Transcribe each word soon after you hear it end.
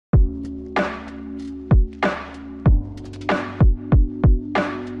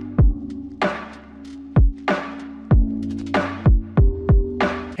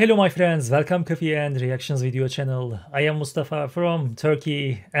Hello my friends, welcome Coffee and Reactions video channel. I am Mustafa from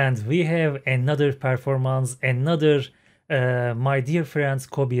Turkey and we have another performance, another my dear friend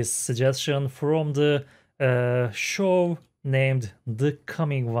Kobe's suggestion from the show named The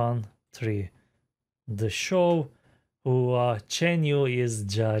Coming One 3. The show who Chen Yu is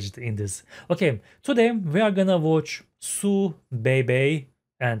judged in this. Okay, today we are gonna watch Beibei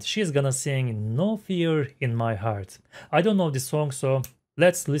and she's gonna sing No Fear in My Heart. I don't know this song, so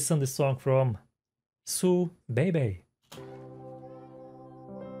let's listen the song from Beibei.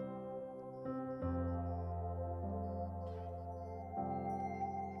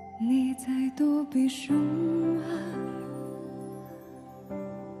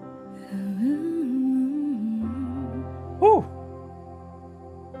 Ooh.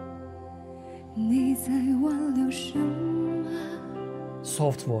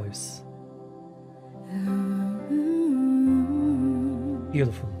 Soft voice.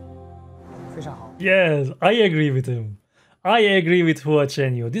 Beautiful. Yes, I agree with him. I agree with Hua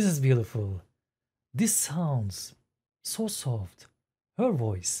Chenyu. This is beautiful. This sounds so soft. Her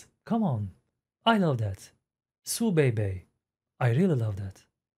voice. Come on. I love that. Beibei. I really love that.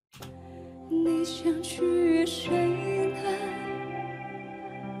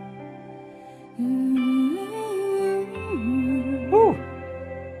 Ooh.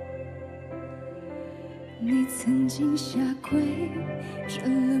 你曾经下跪，这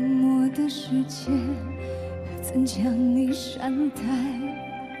冷漠的世界怎将你善待？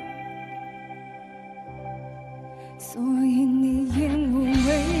所以你厌恶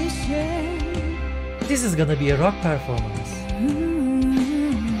危险。This is gonna be a rock performance.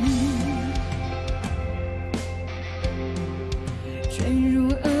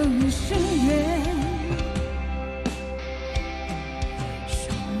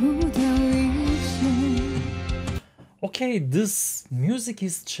 Okay, this music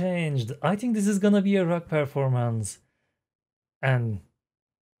is changed. I think this is gonna be a rock performance. And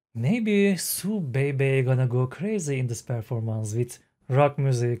maybe Beibei gonna go crazy in this performance with rock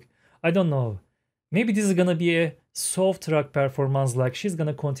music. I don't know. Maybe this is gonna be a soft rock performance, like she's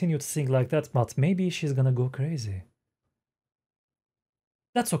gonna continue to sing like that, but maybe she's gonna go crazy.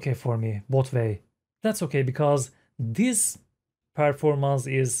 That's okay for me, both way. That's okay because this performance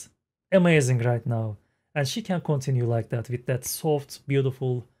is amazing right now. And she can continue like that with that soft,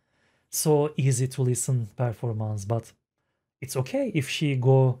 beautiful, so easy to listen performance. But it's okay if she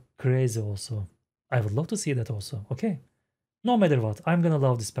go crazy also. I would love to see that also, okay? No matter what, I'm gonna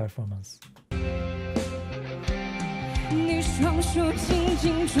love this performance.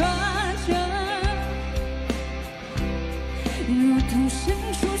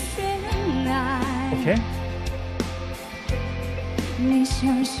 Okay. 你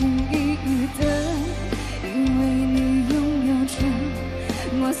小心翼翼的，因为你拥有着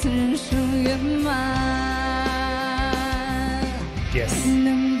我此人生圆满。Yes.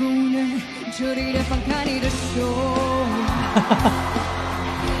 能不能彻底的放开你的手？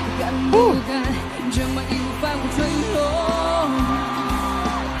敢不敢这么义无反顾坠落？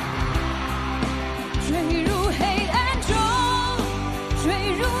坠入黑暗中，坠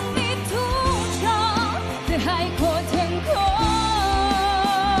入泥土中，在海阔天空。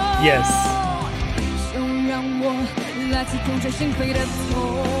 Yes.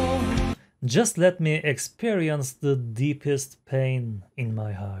 Just let me experience the deepest pain in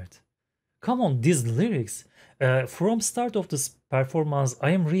my heart. Come on, these lyrics. From start of this performance, I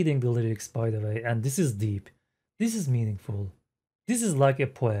am reading the lyrics, by the way, and this is deep. This is meaningful. This is like a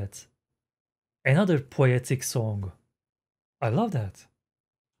poet. Another poetic song. I love that.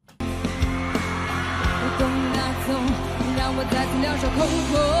 让我再次两手空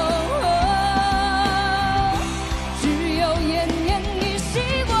空，只有奄奄一息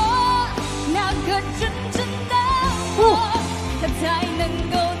我，那个真正的我，它才能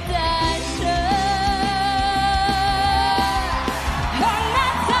够诞生。那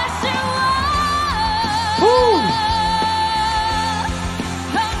才是我，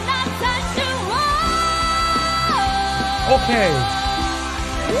那才是我。Okay.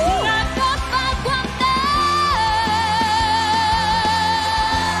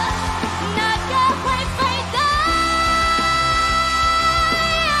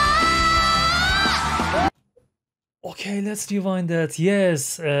 Okay, let's rewind that.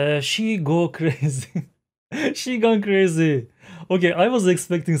 Yes, she go crazy. She gone crazy. Okay, I was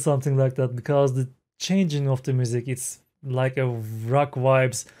expecting something like that because the changing of the music, it's like a rock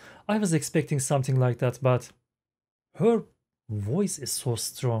vibes. I was expecting something like that, but her voice is so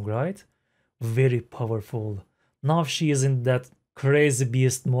strong, right? Very powerful. Now she is in that crazy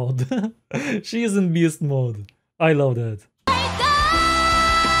beast mode. She is in beast mode. I love that.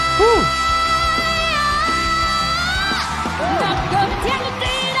 Woo! 那个天地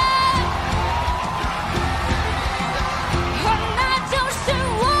的，那就是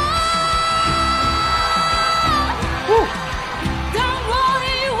我。当我一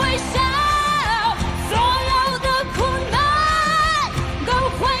微笑，所有的苦难都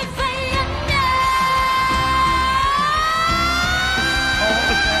灰飞烟灭。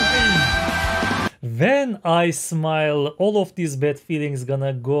When I smile, all of these bad feelings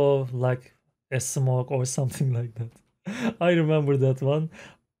gonna go like a smoke or something like that. I remember that one.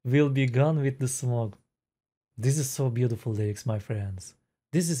 Will be gone with the smoke. This is so beautiful lyrics, my friends.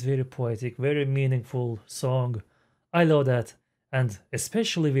 This is very poetic, very meaningful song. I love that. And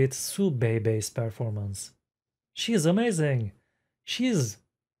especially with Beibei's performance. She is amazing. She's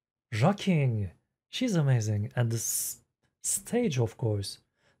rocking. She's amazing. And the stage, of course.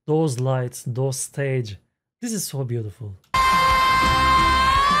 Those lights, those stage. This is so beautiful.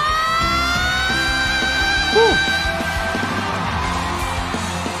 Woo!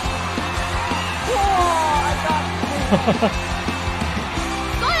 所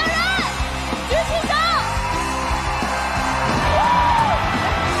有人举起手！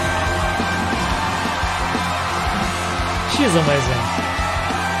 She's amazing.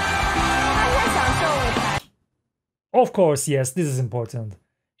 他在享受舞台。 Of course, yes, this is important.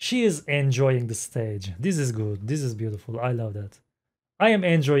 She is enjoying the stage. This is good. This is beautiful. I love that. I am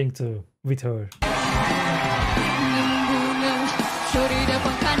enjoying too with her. 能不能彻底的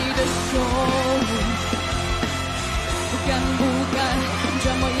放开你的手？敢不敢这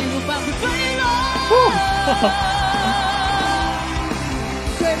么义无反顾坠落？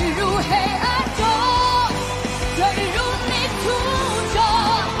坠入黑暗中，坠入泥土中，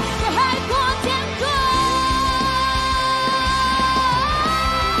海阔天空。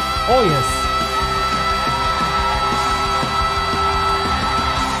 Oh yes.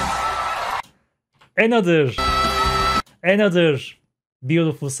 Another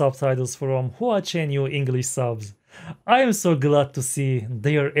beautiful subtitles from Hua Chenyu English subs. I am so glad to see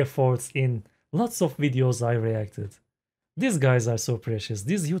their efforts in lots of videos I reacted. These guys are so precious.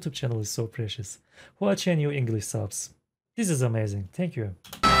 This YouTube channel is so precious. Hua Chenyu English subs. This is amazing. Thank you.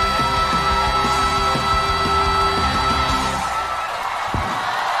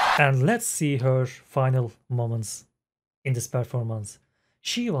 And let's see her final moments in this performance.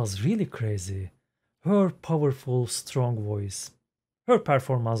 She was really crazy. Her powerful, strong voice. Her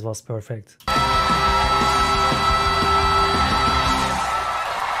performance was perfect.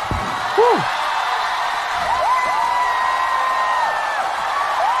 Woo!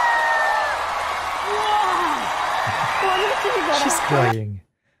 She's crying.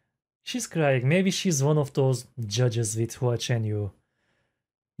 She's crying. Maybe she's one of those judges with Hua Chenyu.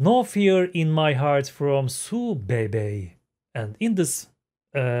 No fear in my heart from Beibei. And in this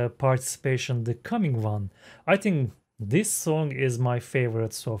participation, the coming one, I think this song is my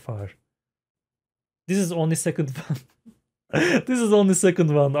favorite so far. This is only second one. This is only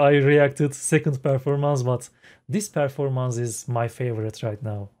second one I reacted, second performance, but this performance is my favorite right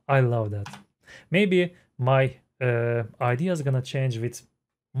now. I love that. Maybe my idea is gonna change with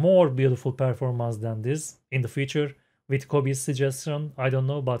more beautiful performance than this in the future with Kobe's suggestion. I don't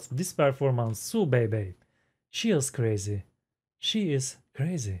know, but this performance, Beibei, she is crazy. She is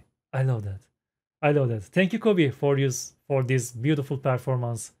crazy. I love that. I love that. Thank you, Kobe, for this beautiful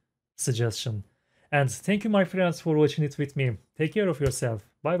performance suggestion. And thank you, my friends, for watching it with me. Take care of yourself.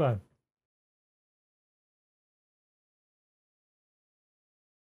 Bye bye.